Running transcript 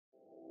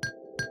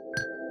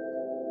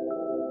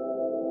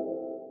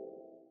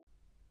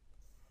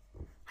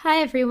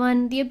Hi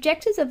everyone, the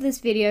objectives of this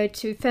video are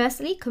to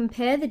firstly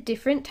compare the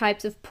different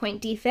types of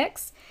point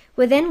defects.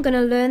 We're then going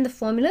to learn the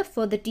formula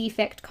for the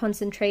defect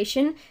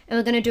concentration, and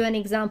we're going to do an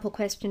example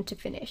question to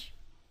finish.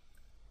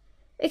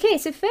 Okay,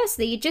 so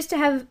firstly, just to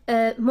have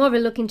more of a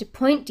look into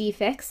point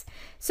defects,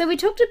 so we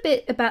talked a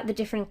bit about the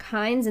different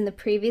kinds in the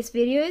previous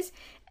videos,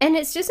 and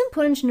it's just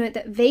important to note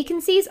that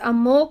vacancies are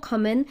more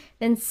common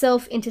than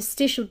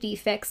self-interstitial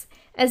defects,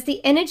 as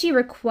the energy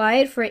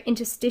required for an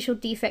interstitial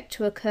defect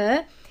to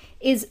occur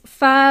is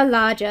far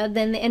larger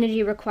than the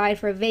energy required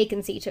for a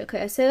vacancy to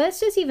occur. So let's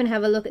just even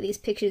have a look at these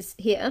pictures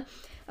here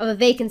of a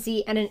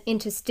vacancy and an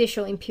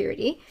interstitial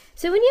impurity.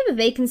 So when you have a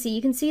vacancy,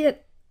 you can see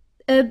that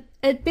a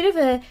bit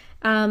of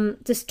a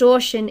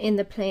distortion in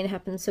the plane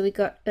happens. So we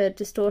got a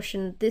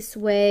distortion this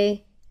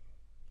way,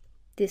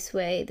 this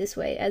way, this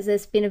way, as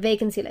there's been a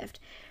vacancy left.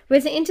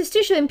 Whereas the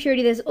interstitial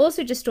impurity, there's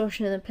also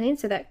distortion in the plane,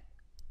 so that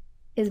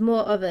is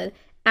more of an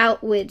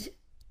outward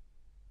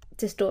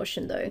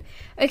distortion though.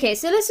 Okay,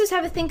 so let's just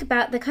have a think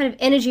about the kind of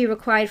energy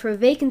required for a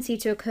vacancy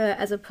to occur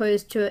as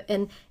opposed to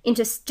an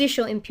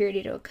interstitial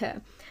impurity to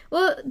occur.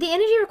 Well, the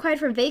energy required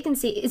for a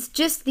vacancy is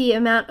just the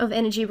amount of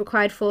energy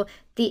required for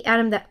the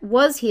atom that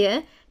was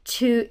here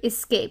to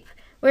escape.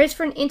 Whereas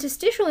for an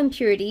interstitial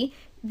impurity,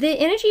 the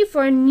energy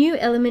for a new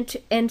element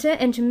to enter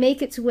and to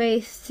make its way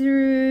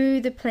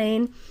through the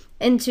plane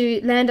and to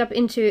land up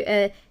into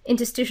an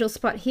interstitial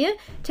spot here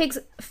takes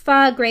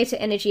far greater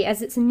energy as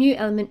it's a new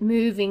element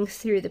moving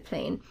through the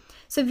plane.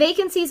 So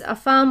vacancies are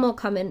far more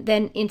common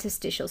than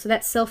interstitial. So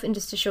that's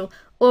self-interstitial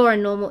or a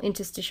normal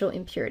interstitial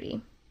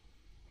impurity.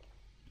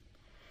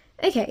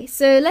 Okay,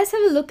 so let's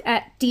have a look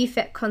at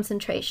defect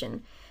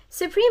concentration.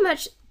 So pretty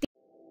much